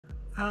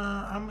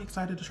I'm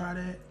excited to try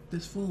that.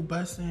 This food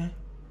busting.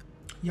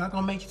 Y'all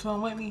gonna make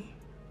some with me?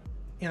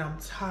 And I'm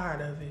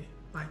tired of it.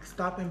 Like,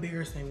 stop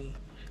embarrassing me.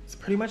 It's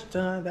pretty much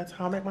done. That's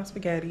how I make my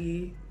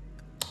spaghetti.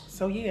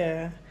 So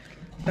yeah,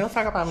 don't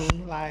talk about me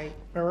like.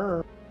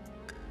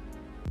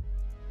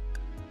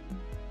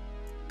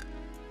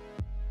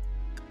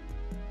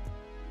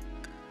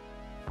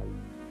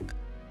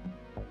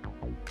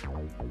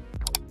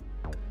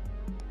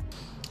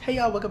 Hey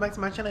y'all, welcome back to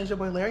my channel. It's your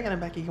boy Larry and I'm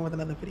back again with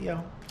another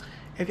video.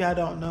 If y'all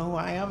don't know who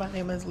I am, my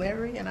name is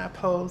Larry and I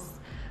post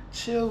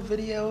chill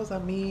videos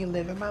of me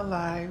living my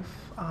life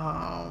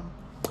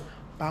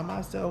by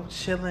myself,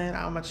 chilling.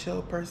 I'm a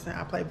chill person.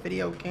 I play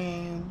video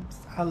games.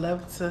 I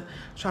love to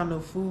try new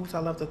foods. I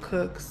love to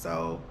cook.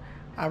 So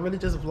I really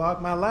just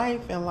vlog my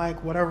life and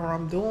like whatever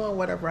I'm doing,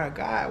 whatever I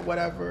got,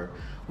 whatever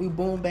we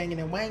boom banging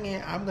and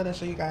wanging, I'm gonna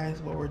show you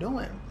guys what we're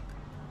doing.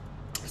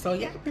 So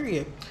yeah,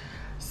 period.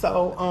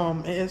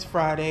 So it is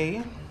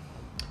Friday,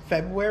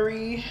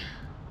 February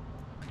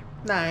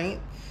 9th.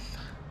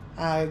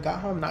 I got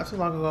home not too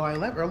long ago. I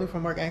left early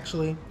from work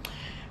actually,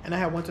 and I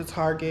had went to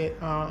Target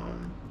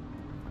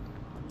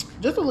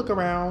just to look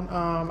around.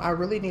 I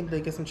really needed to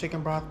get some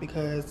chicken broth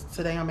because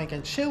today I'm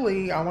making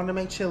chili. I wanted to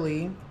make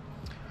chili.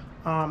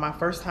 My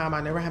first time,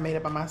 I never had made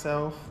it by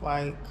myself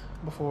like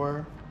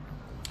before.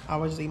 I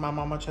would just eat my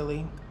mama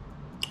chili.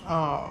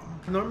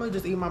 Normally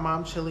just eat my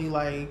mom chili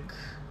like,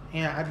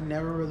 and I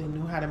never really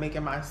knew how to make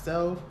it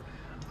myself.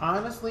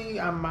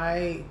 Honestly, I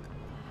might.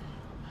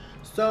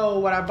 So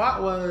what I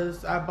bought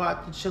was, I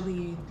bought the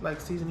chili like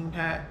seasoning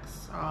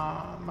packs.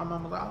 My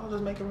mom was like, I'll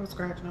just make it from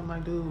scratch. And I'm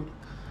like, dude,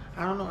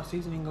 I don't know what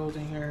seasoning goes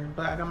in here.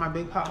 But I got my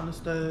big pot on the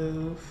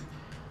stove.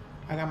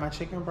 I got my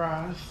chicken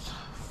broth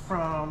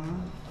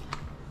from,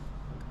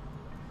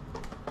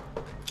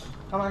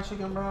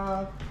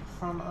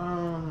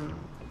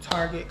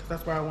 Target, because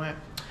that's where I went.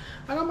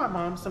 I got my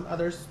mom some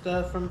other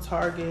stuff from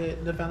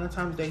Target, the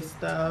Valentine's Day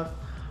stuff,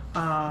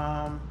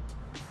 for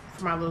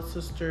my little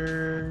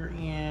sister,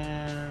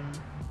 and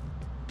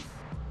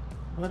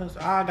what else?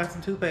 Oh, I got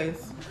some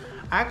toothpaste.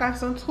 I got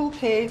some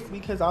toothpaste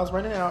because I was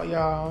running out,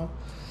 y'all.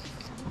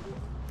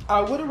 I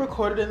would have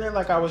recorded in there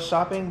like I was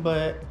shopping,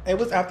 but it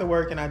was after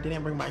work and I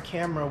didn't bring my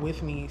camera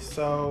with me,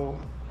 so.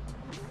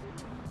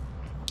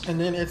 And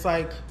then it's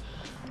like,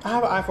 I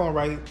have an iPhone,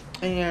 right?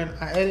 And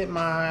I edit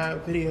my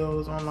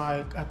videos on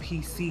like a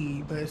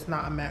PC, but it's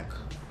not a Mac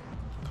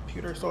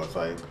computer. So it's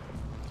like,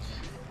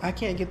 I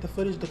can't get the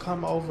footage to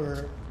come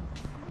over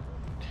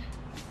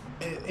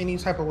any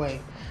type of way.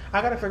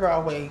 I gotta figure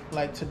out a way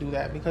like to do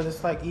that because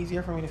it's like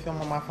easier for me to film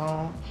on my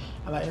phone.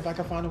 And like if I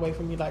can find a way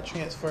for me to like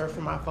transfer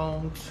from my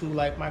phone to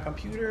like my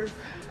computer,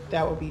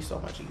 that would be so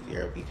much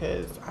easier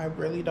because I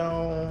really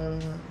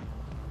don't,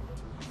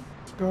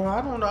 girl,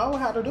 I don't know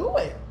how to do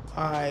it.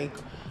 Like,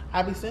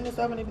 I be sending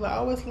stuff and they be like,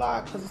 oh, it's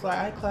locked because it's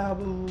like iCloud,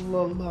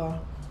 blah, blah, blah.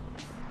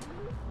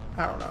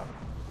 I don't know.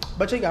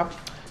 But yeah,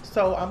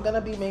 so I'm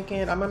gonna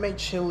make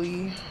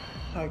chili,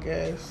 I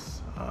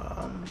guess.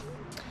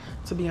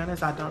 To be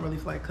honest, I don't really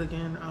feel like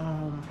cooking.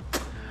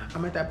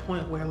 I'm at that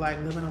point where like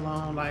living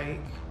alone like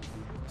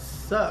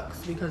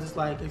sucks because it's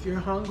like if you're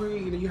hungry,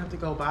 either you have to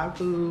go buy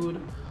food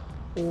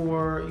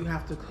or you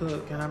have to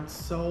cook. And I'm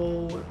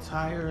so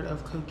tired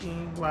of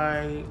cooking.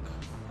 Like,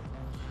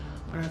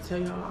 when I tell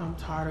y'all I'm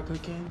tired of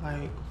cooking,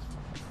 like,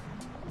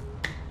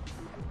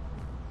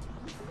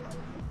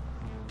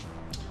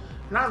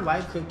 and I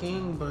like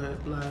cooking,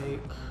 but like,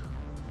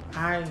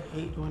 I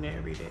hate doing it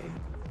every day,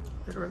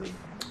 literally.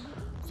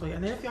 So yeah,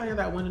 and then if y'all hear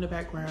that wind in the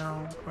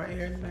background or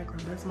air in the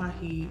background, that's my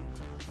heat.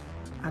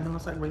 I know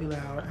it's like really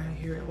loud. I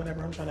hear it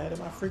whenever I'm trying to edit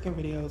my freaking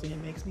videos and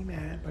it makes me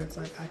mad, but it's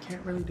like, I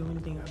can't really do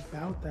anything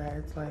about that.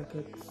 It's like,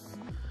 it's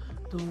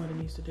doing what it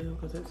needs to do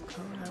because it's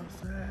cold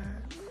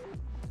outside.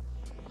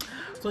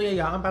 So yeah,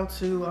 y'all, I'm about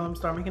to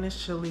start making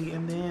this chili,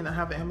 and then I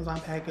have an Amazon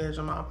package.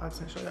 I'm gonna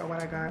unbox and show y'all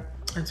what I got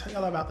and tell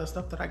y'all about the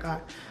stuff that I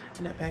got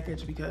in that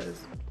package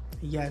because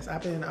yes,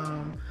 I've been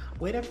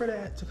waiting for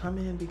that to come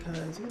in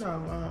because, you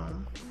know,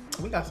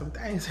 we got some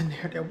things in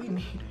there that we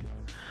needed.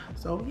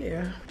 So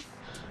yeah.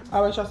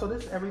 All right, y'all, so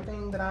this is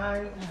everything that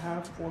I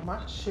have for my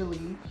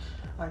chili.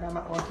 I got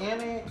my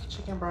organic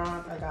chicken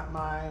broth. I got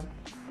my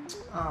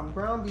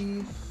ground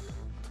beef.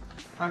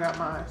 I got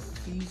my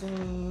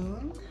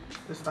seasoning.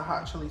 This is the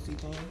hot chili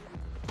seasoning.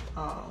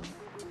 I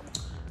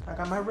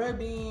got my red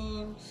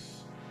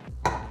beans.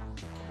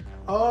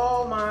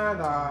 Oh my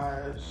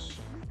gosh.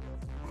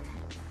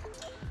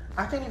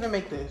 I can't even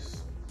make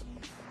this.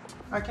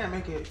 I can't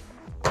make it.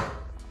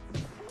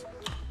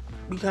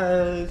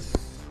 Because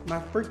my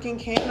freaking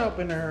can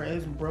opener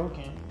is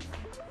broken.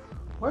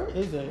 Where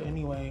is it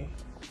anyway?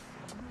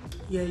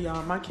 Yeah,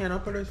 y'all, my can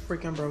opener is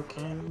freaking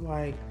broken.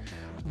 Like,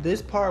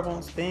 this part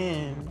won't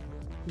spin,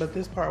 but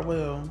this part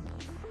will.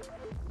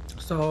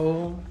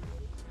 So,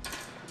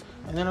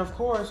 and then of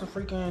course the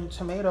freaking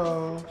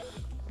tomatoes.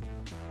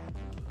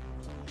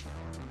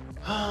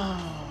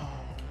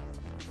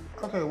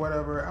 Okay,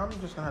 whatever. I'm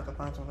just gonna have to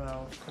find something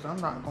else because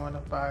I'm not going to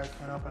buy a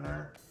can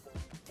opener.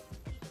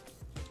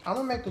 I'm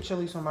gonna make the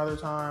chili some other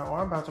time, or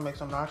I'm about to make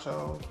some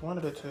nachos. One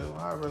of the two.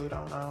 I really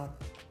don't know.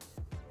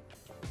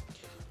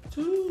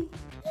 I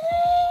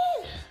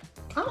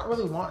don't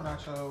really want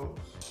nachos.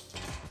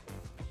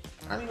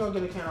 I need to go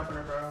get a can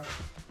opener, bro.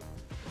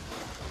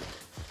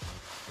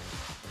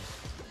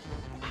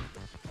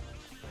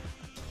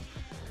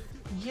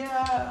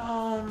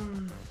 Yeah,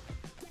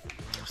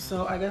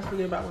 so I guess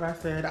forget about what I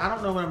said. I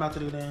don't know what I'm about to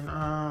do then.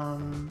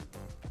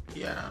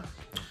 Yeah.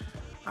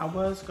 I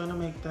was gonna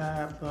make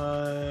that,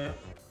 but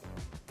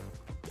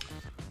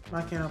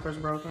my can opener's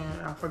broken.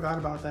 I forgot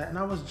about that. And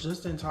I was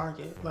just in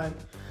Target. Like,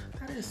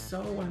 that is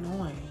so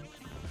annoying.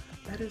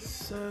 That is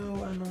so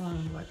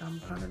annoying. Like,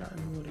 I'm kind of not in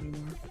the mood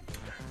anymore.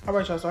 All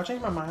right, y'all, so I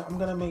changed my mind. I'm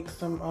gonna make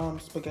some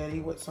spaghetti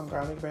with some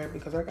garlic bread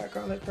because I got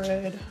garlic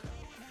bread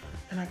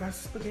and I got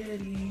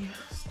spaghetti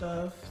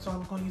stuff. So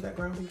I'm gonna use that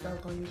ground beef I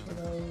was gonna use for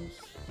those.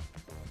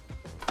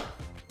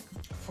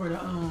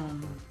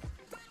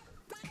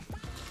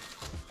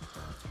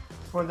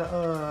 For the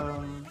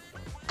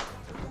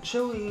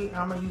chili,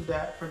 I'm gonna use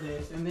that for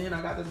this. And then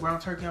I got this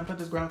ground turkey. I'm gonna put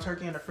this ground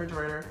turkey in the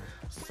refrigerator.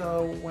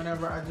 So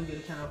whenever I do get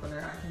a can opener,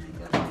 I can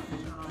make that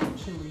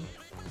chili.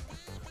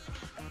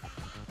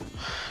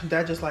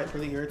 That just like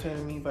really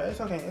irritated me, but it's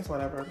okay, it's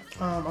whatever.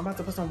 I'm about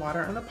to put some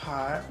water in the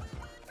pot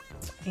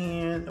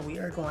and we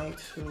are going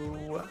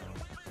to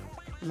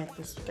make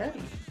the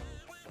spaghetti,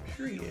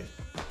 period.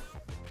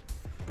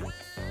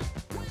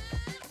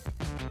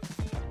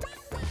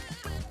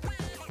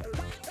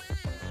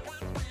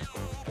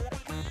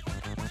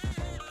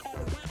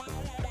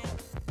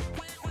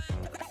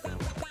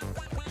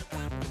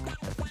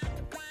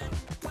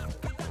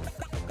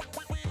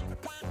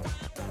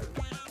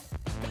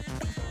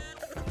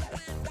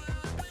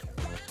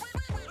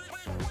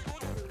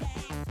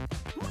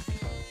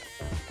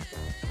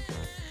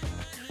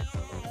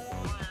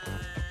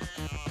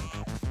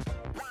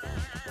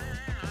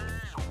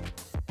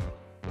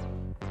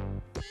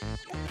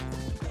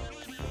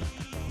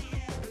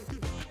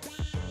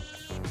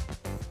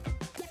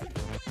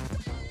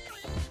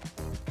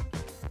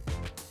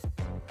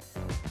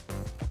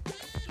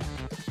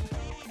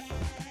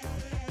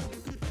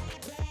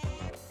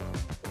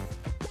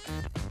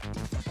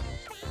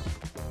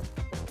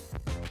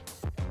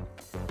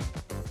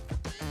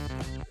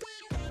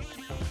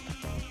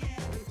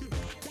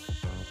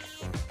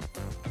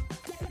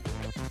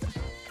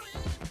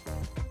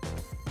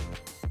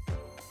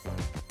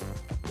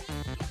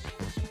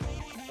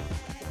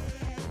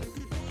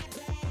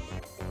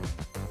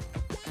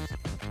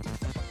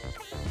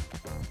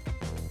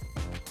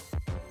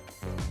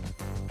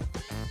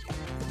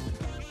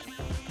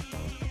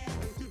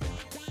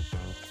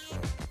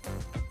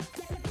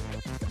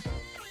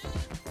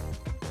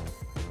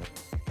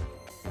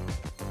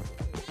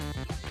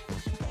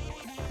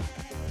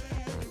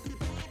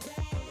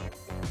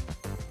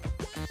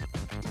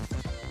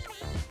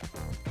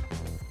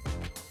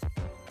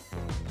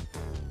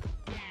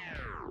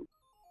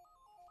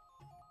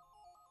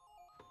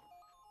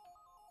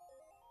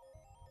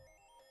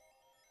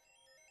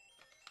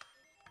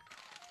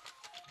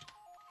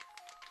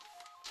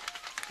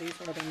 These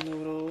are the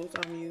noodles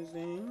I'm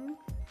using.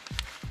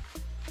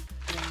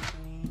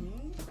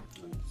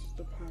 This is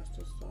the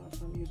pasta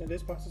sauce I'm using.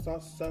 This pasta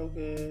sauce is so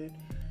good.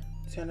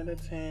 10 out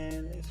of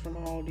 10. It's from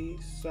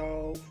Aldi.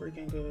 So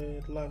freaking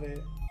good. Love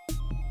it.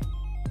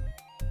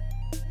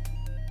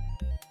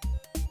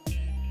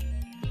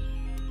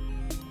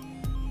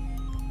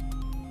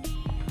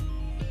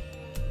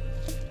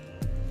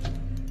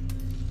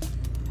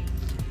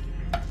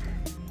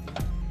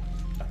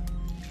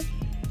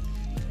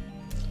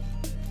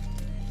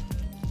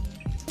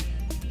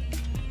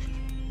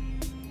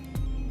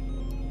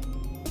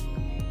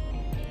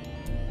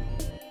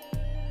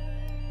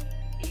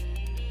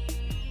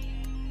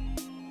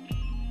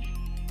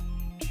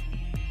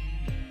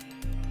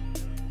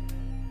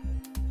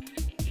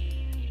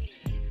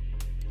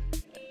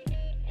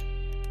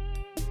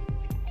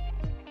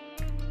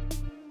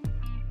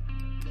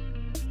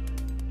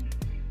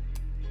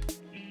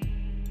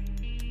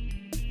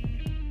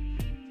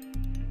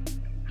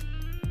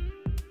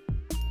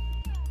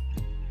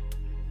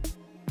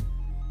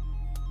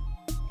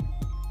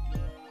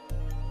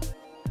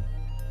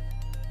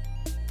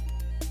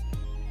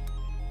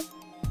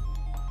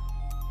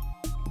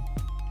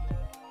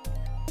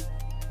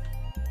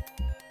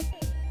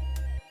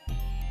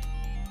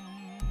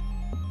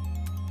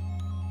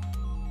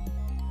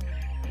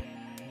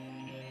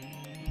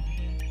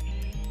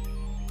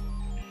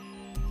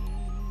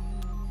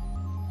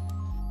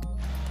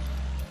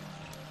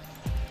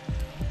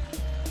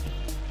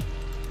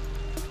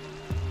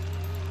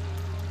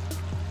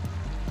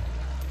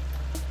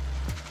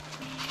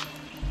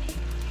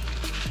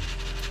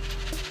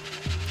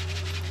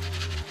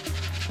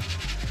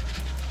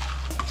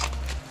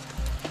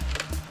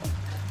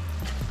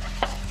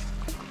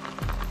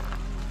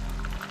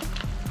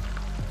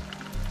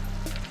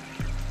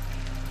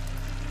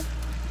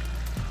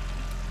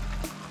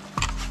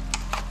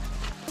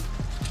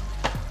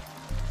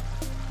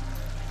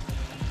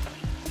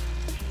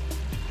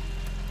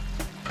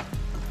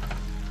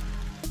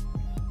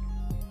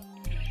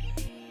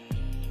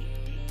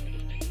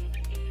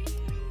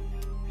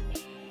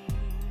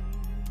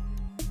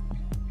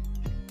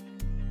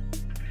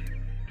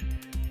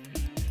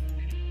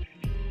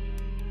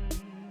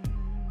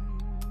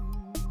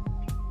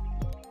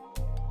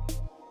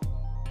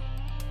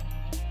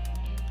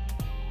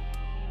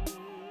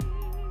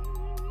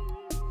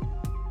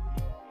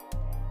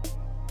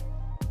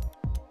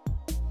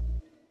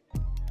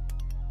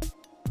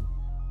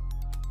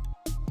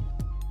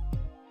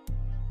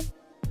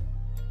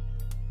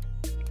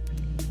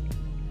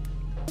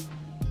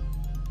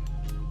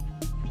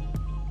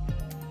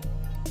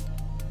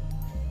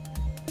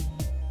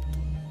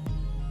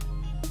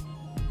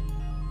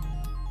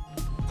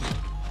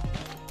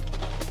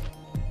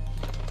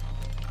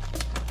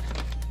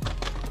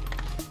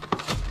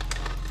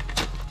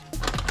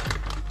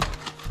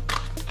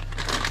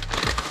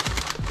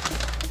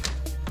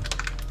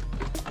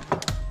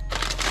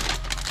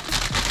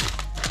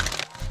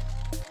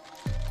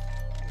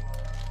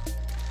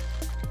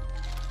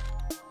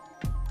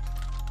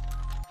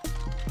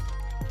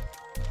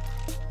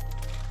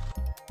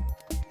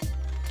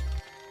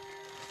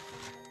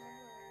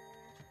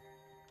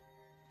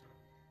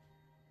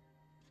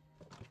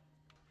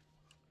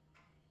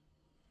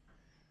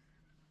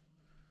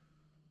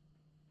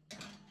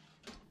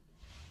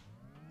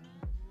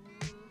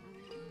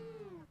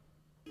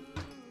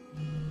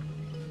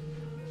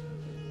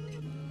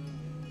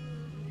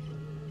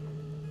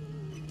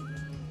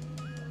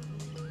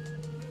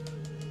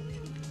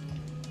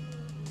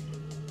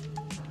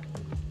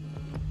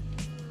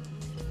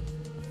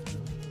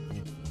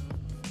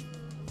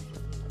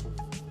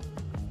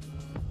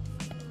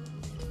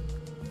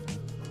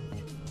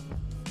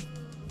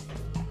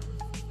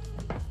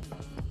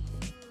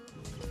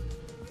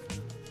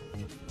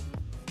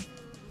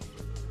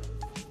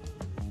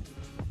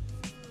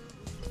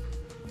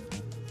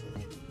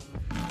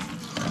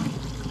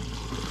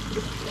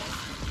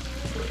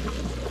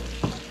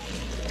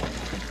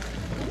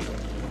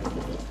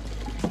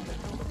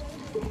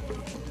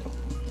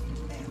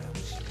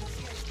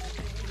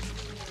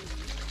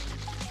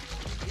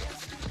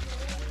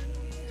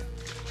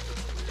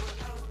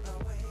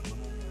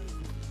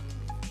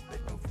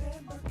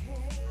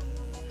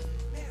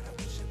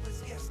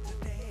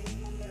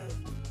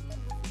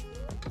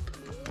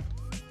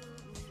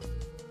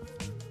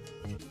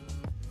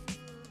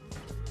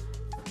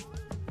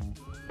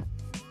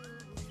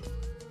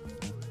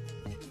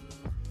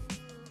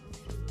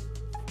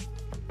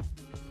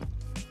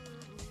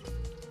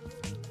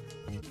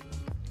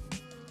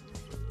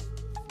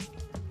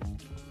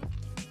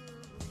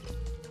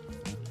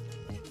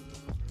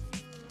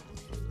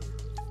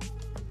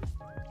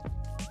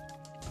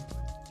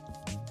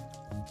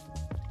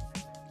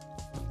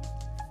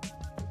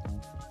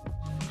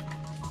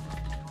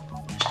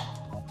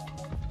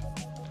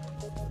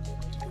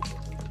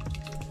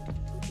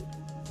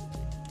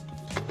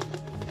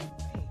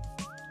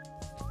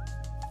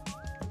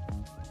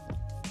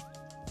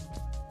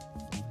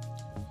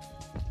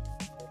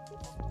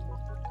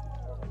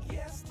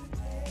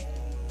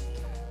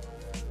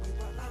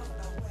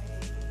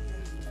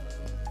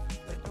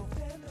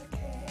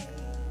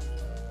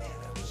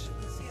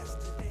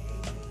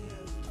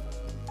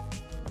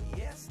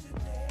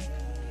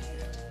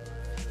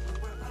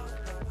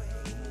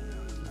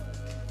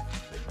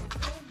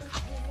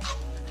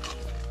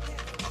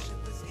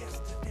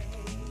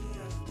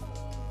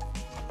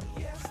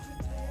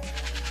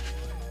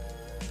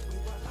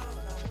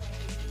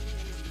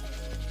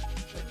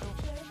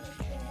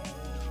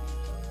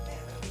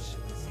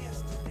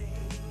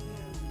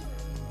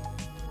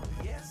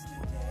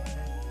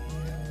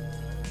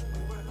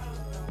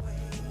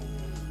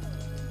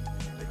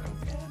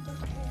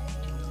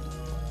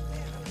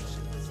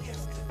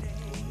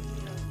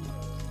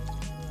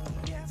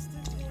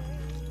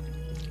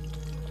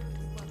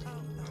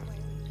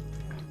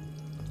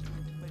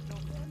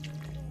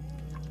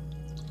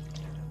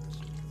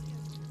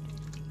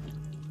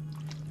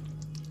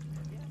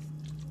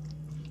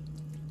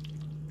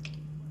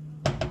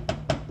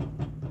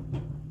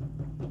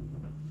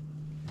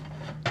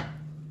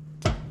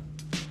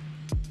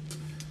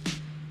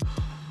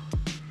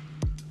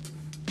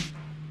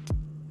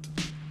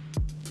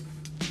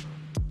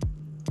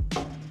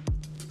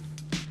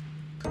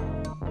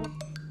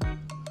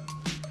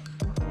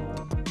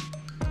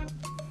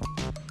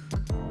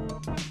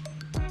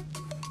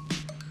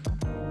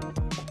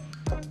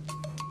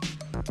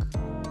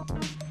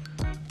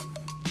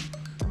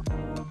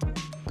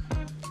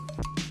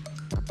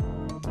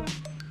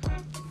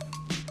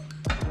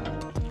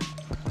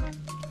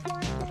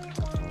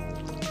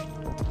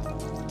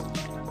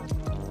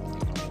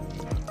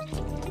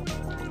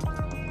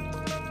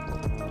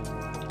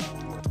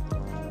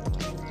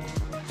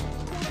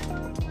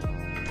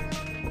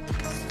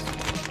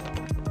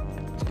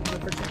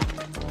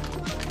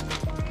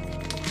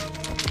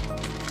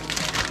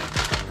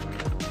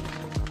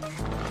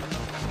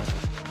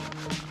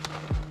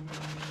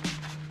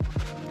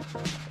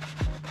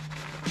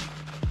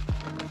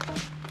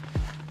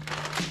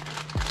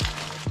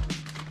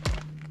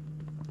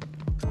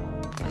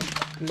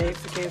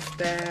 Mexican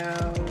style.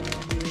 Yeah.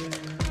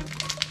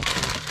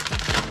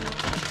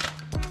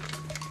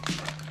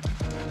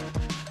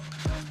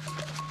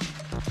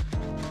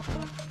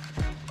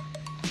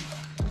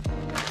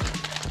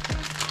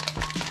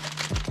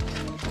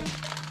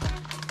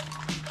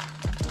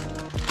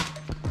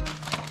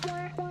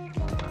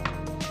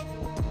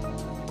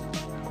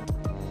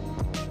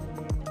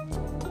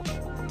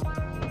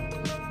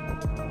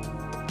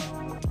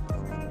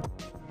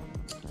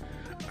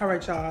 All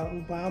right, y'all,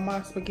 while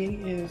my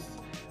spaghetti is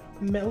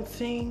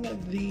melting,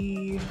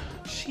 the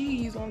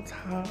cheese on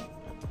top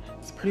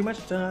is pretty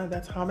much done.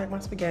 That's how I make my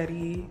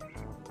spaghetti.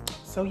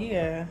 So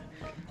yeah,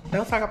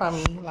 don't talk about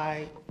me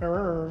like,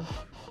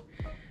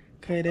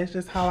 okay, that's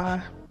just how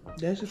I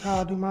do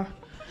my,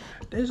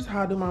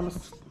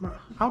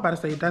 I'm about to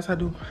say, that's how I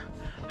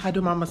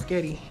do my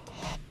spaghetti.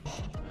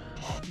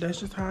 That's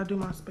just how I do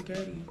my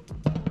spaghetti.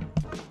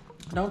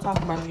 Don't talk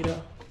about me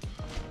though.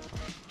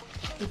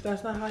 If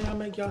that's not how y'all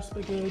make y'all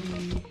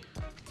spaghetti,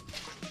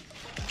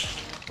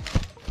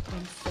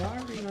 I'm sorry, I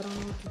don't know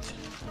what to do.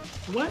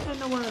 What in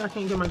the world? I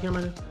can't get my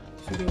camera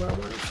to do what I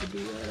want it to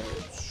do.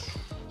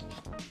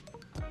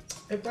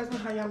 If that's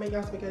not how y'all make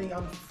y'all spaghetti,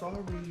 I'm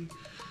sorry.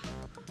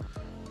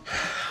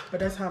 But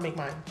that's how I make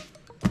mine.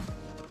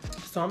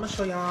 So I'm gonna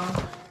show y'all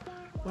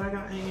what I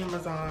got on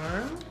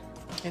Amazon.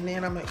 And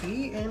then I'm gonna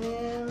eat, and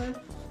then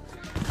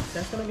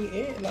that's gonna be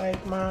it.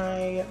 Like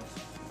my,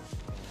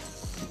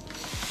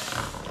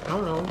 I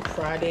don't know,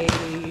 Friday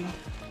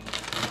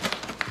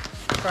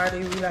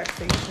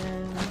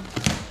relaxation.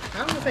 I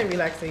don't want to say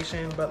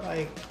relaxation, but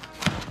like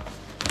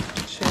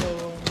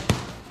chill,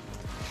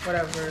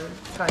 whatever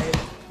type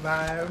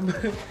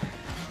vibe.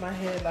 My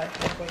head like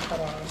halfway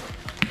cut off.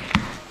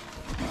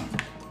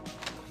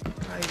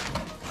 Like,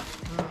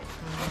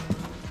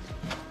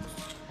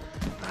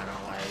 I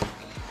don't like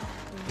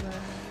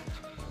that.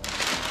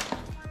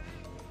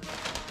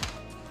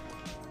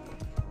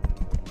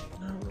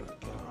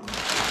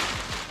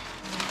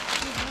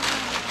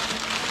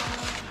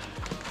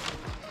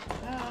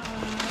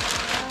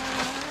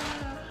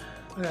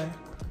 Okay.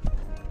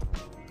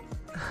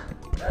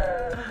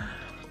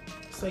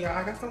 So y'all,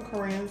 I got some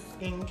Korean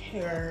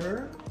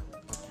skincare.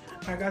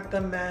 I got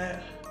the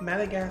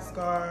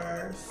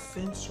Madagascar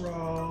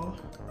Sensual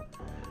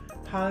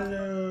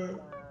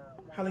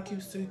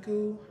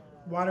Halakusuku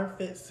Water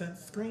Fit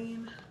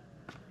Sunscreen.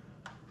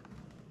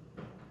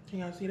 Can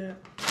y'all see that?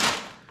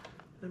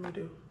 Let me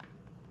do.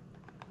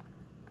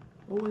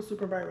 Oh, it's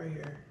super bright right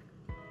here.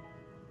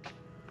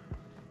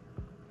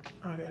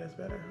 Okay, that's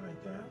better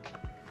like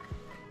that.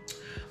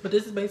 But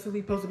this is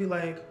basically supposed to be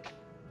like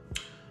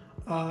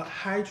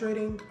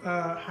hydrating,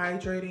 what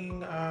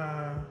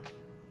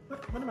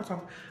am I talking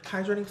about?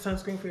 Hydrating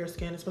sunscreen for your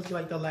skin. It's supposed to be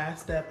like the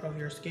last step of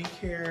your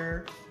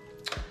skincare.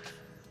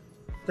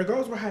 The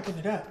girls were hyping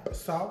it up.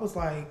 So I was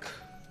like,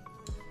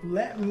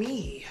 let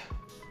me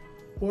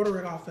order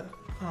it off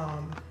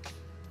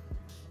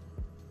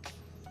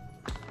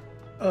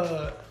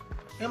of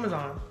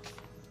Amazon.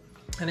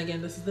 And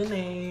again, this is the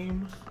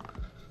name.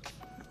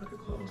 Look it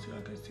close so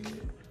y'all can see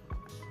it.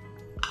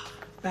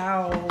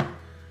 Bow.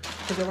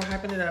 Because they were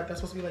hyping it up.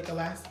 That's supposed to be like the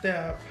last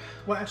step.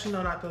 Well, actually,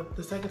 no, not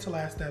the second to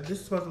last step. This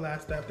is supposed to be the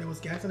last step. They was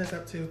gassing this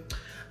up too.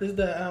 This is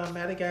the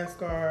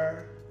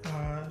Madagascar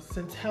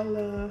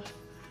Centella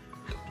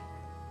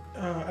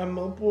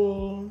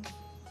Amopule.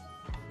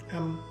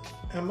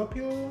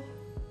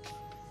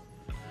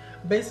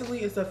 Basically,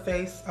 it's a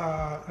face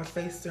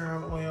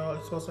serum oil.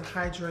 It's supposed to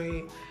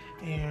hydrate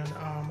and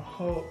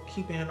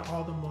keep in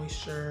all the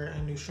moisture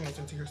and nutrients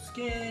into your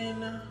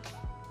skin.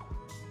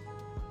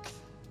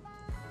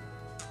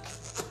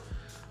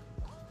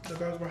 The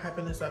girls were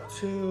hyping this up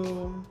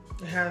too.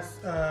 It has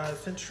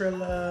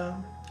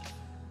Centrilla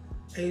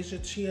Asia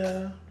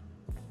Chia.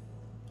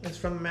 It's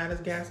from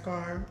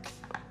Madagascar.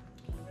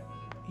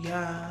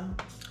 Yeah,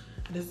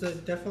 this is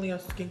definitely a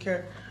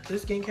skincare.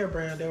 This skincare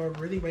brand, they were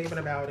really raving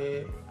about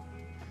it.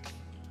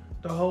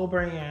 The whole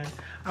brand.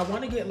 I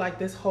want to get like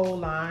this whole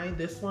line,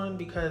 this one,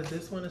 because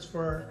this one is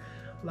for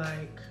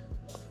like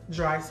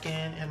dry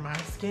skin, and my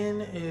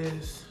skin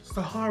is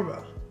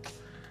Sahara.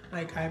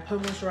 Like, I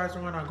put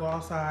moisturizer on, I go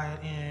outside,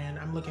 and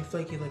I'm looking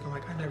flaky, looking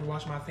like I never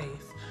washed my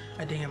face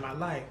a day in my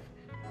life.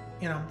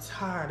 And I'm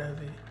tired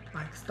of it.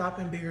 Like, stop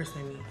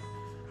embarrassing me.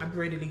 I'm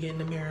ready to get in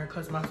the mirror and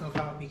cuss myself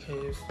out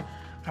because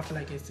I feel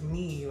like it's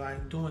me,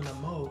 like, doing the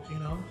most, you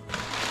know?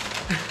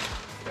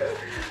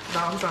 No,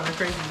 I'm sounding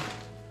crazy.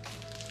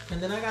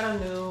 And then I got a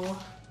new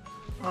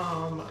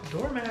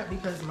doormat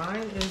because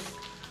mine is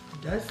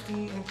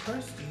dusty and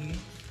crusty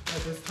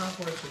as it's time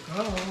for it to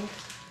go.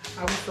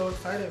 I was so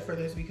excited for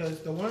this because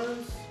the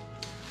ones,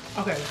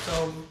 okay,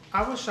 so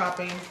I was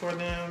shopping for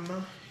them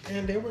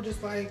and they were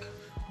just like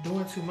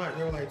doing too much.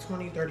 They were like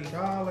 $20,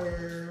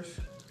 $30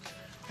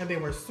 and they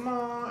were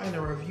small and the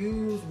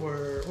reviews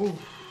were, ooh.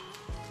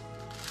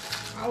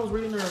 I was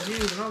reading the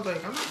reviews and I was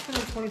like, I'm not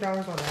spending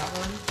 $20 on that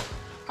one.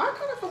 I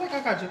kind of feel like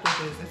I got gypped with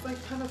this. It's like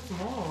kind of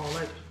small.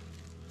 Like,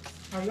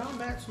 are y'all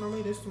mats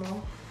normally this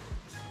small?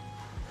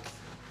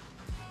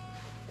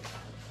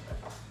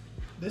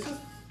 This is,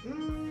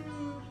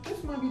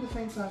 might be the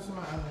same size as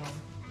my other one.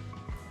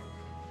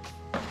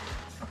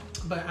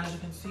 But as you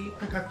can see,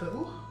 I got the,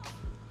 ooh,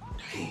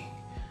 dang.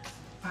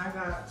 I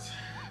got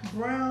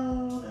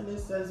brown and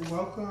it says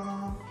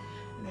welcome.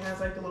 And it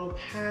has like the little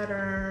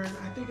pattern.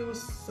 I think it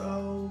was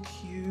so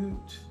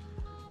cute.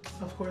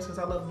 Of course, because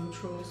I love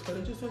neutrals, but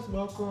it just says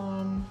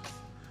welcome.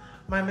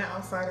 My mat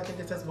outside, I think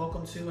it says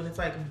welcome too, and it's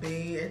like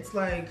beige. It's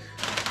like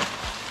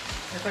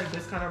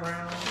this kind of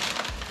brown.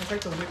 It's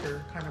like the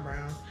wicker kind of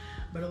brown,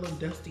 but a little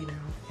dusty now.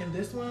 And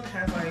this one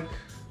has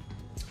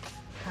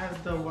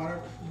the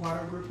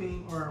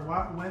waterproofing or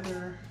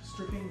weather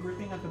stripping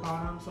gripping at the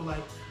bottom, so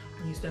like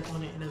when you step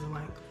on it, it doesn't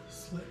like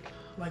slip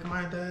like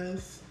mine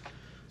does.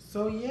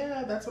 So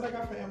yeah, that's what I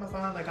got from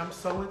Amazon. Like, I'm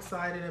so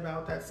excited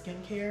about that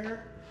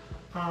skincare.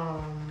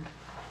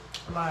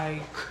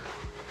 Like,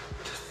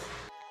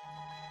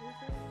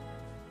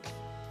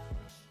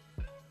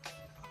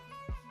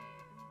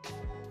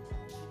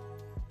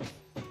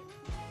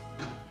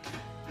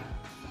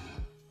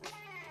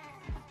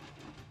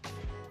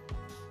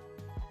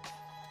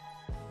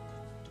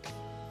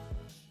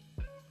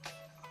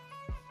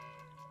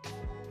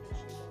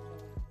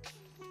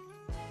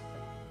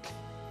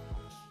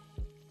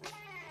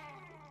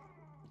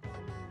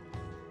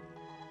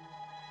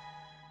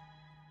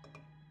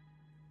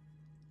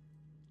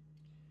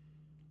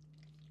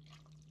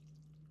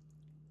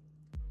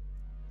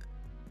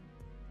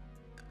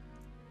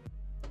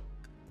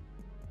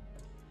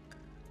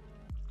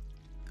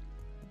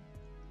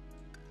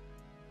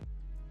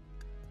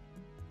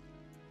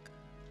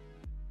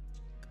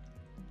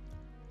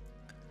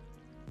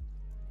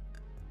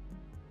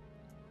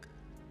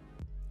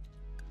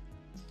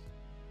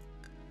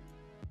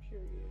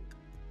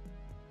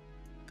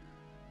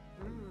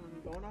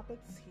 bon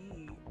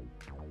appetit.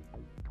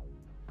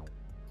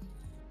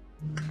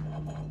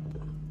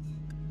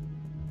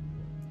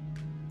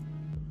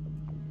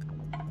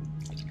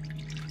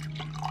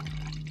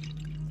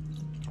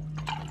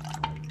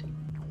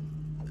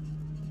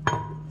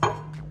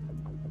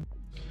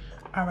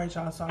 All right,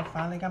 y'all, so I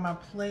finally got my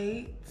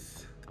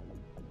plates.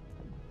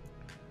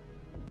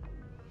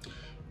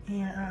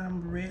 And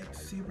I'm ready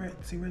to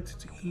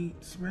eat.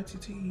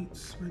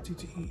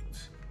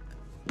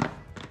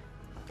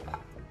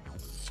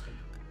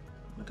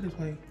 Look at this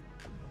plate.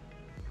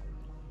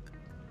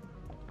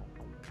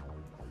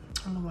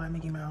 I don't know why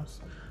Mickey Mouse.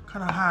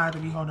 Kind of high to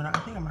be holding it. I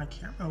think my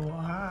camera a little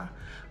high,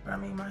 but I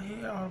mean my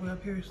head all the way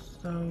up here,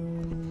 so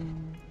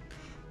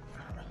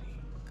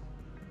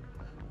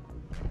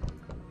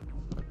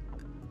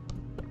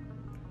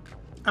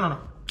I don't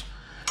know.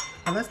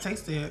 But let's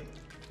taste it.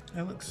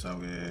 It looks so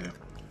good.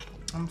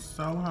 I'm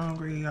so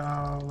hungry,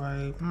 y'all.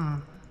 Like,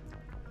 I'm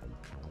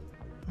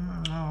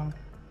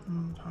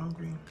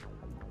hungry.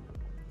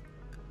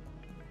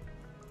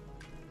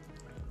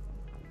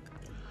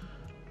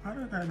 Why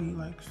do I gotta be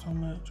like so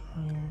much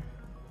on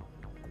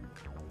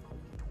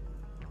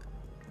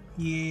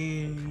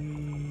here?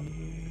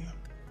 Yeah.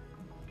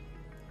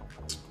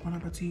 Bon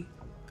appetit.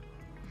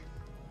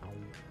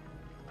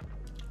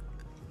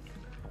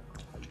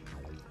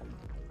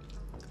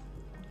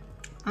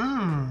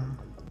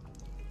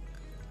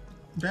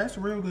 That's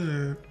real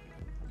good.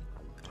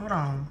 Hold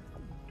on.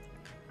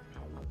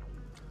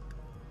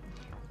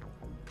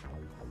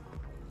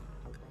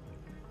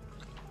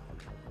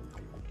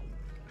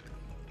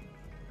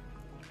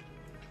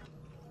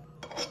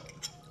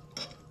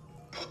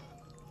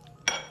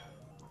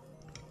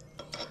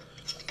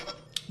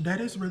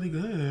 That is really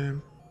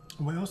good.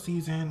 Well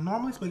seasoned.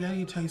 Normally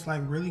spaghetti tastes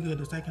like really good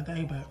the second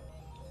day, but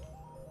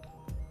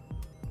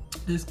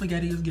this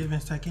spaghetti is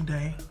given second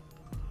day.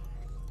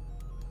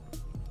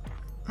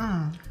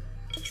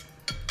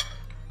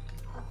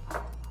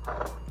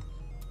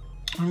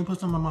 Let me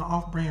put some of my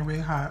off-brand Red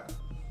Hot.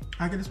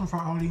 I get this one from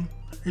Aldi.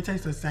 It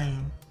tastes the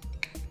same.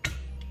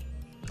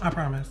 I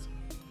promise.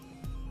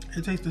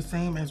 It tastes the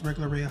same as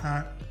regular Red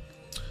Hot.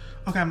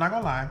 Okay, I'm not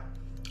gonna lie.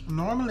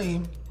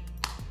 Normally,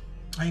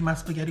 I eat my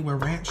spaghetti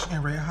with ranch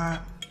and Red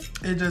Hot.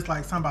 It's just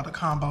like something about the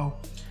combo.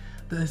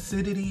 The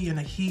acidity and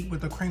the heat with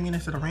the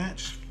creaminess of the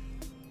ranch.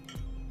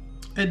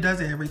 It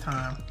does it every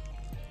time.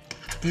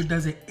 It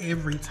does it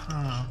every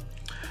time.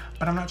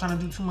 But I'm not trying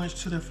to do too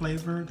much to the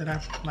flavor that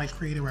I've like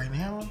created right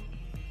now.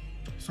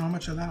 So I'm gonna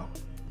chill out.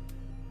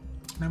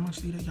 That much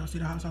see that? Y'all see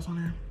the hot sauce on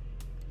there?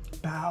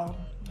 Bow.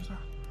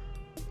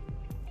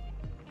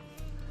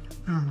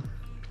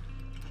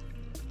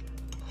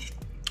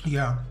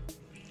 Yeah.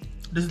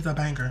 This is a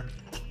banger.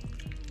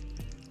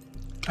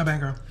 A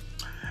banger.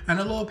 And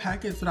the little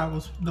packets that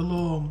the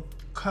little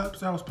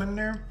cups that I was putting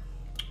there,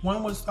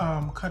 one was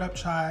cut up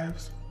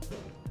chives.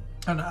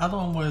 And the other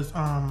one was,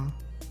 I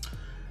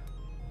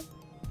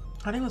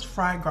think it was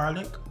fried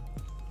garlic.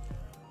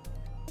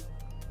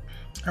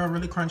 They were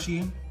really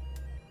crunchy.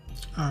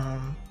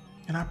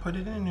 And I put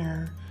it in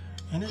there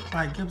and it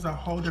like gives a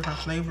whole different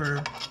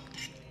flavor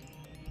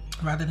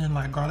rather than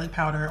like garlic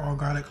powder or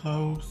garlic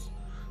cloves.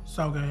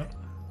 So good.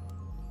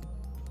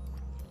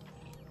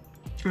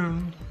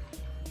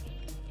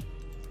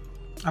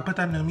 I put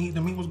that in the meat. The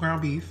meat was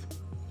ground beef.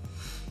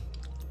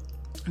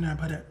 And then I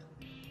put it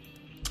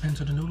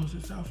into the noodles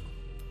itself.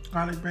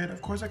 Garlic bread.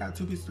 Of course, I got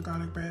 2 pieces of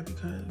garlic bread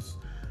because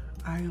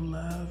I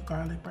love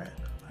garlic bread.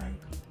 Like,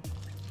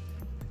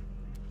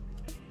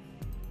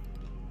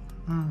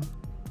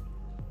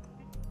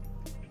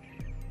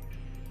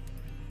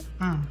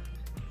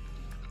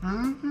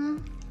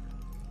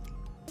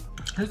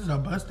 This is a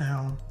bust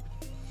down.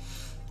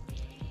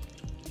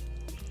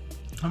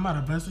 I'm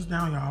about to bust this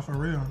down, y'all, for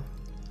real.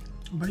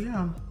 But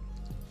yeah.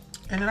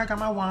 And then I got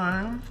my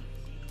wine.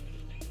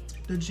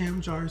 The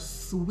Jam Jar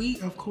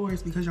Sweet, of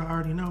course, because y'all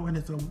already know. And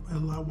it's a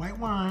white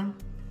wine.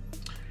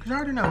 Because y'all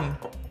already know me.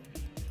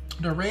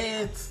 The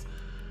reds,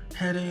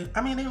 headache.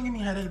 I mean, they don't give me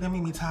headache. They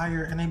make me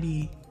tired. And they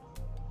be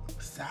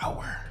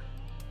sour.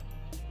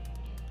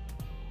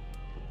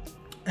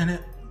 And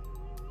it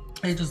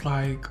just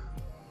like,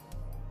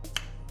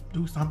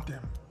 do something.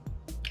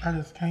 I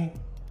just can't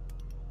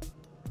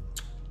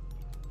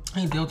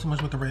deal too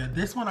much with the red.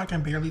 This one I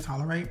can barely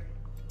tolerate.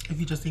 If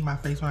you just see my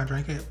face when I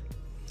drink it.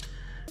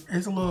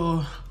 It's a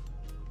little,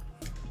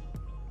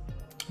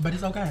 but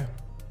it's okay.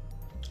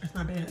 It's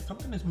not bad.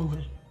 Something is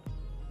moving.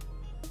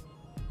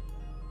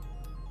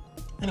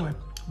 Anyway,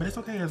 but it's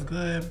okay. It's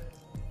good.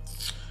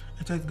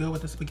 It tastes good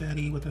with the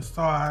spaghetti, with the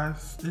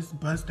sauce. This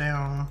bust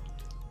down.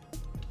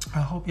 I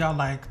hope y'all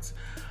liked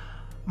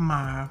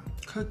my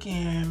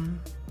cooking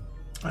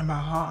and my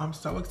haul. I'm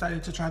so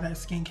excited to try that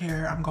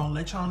skincare. I'm gonna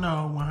let y'all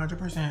know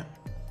 100%.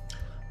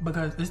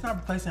 Because it's not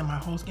replacing my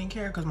whole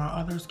skincare, because my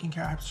other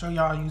skincare, I show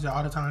y'all, I use it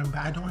all the time, but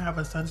I don't have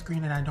a sunscreen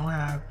and I don't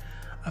have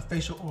a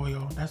facial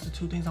oil. That's the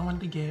 2 things I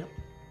wanted to get.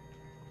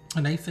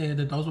 And they said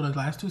that those were the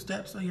last 2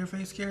 steps of your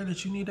face care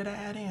that you needed to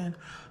add in.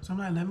 So I'm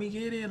like, let me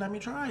get it, let me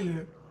try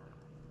it.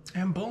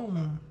 And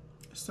boom.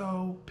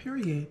 So,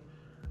 period.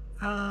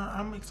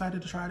 I'm excited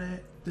to try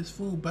that. This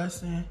food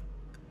busting.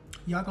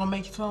 Y'all gonna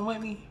make fun with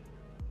me?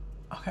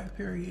 Okay,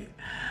 period.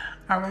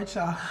 All right,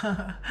 y'all.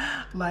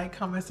 Like,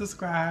 comment,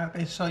 subscribe,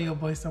 and show your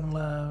boy some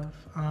love.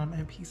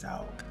 And peace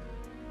out.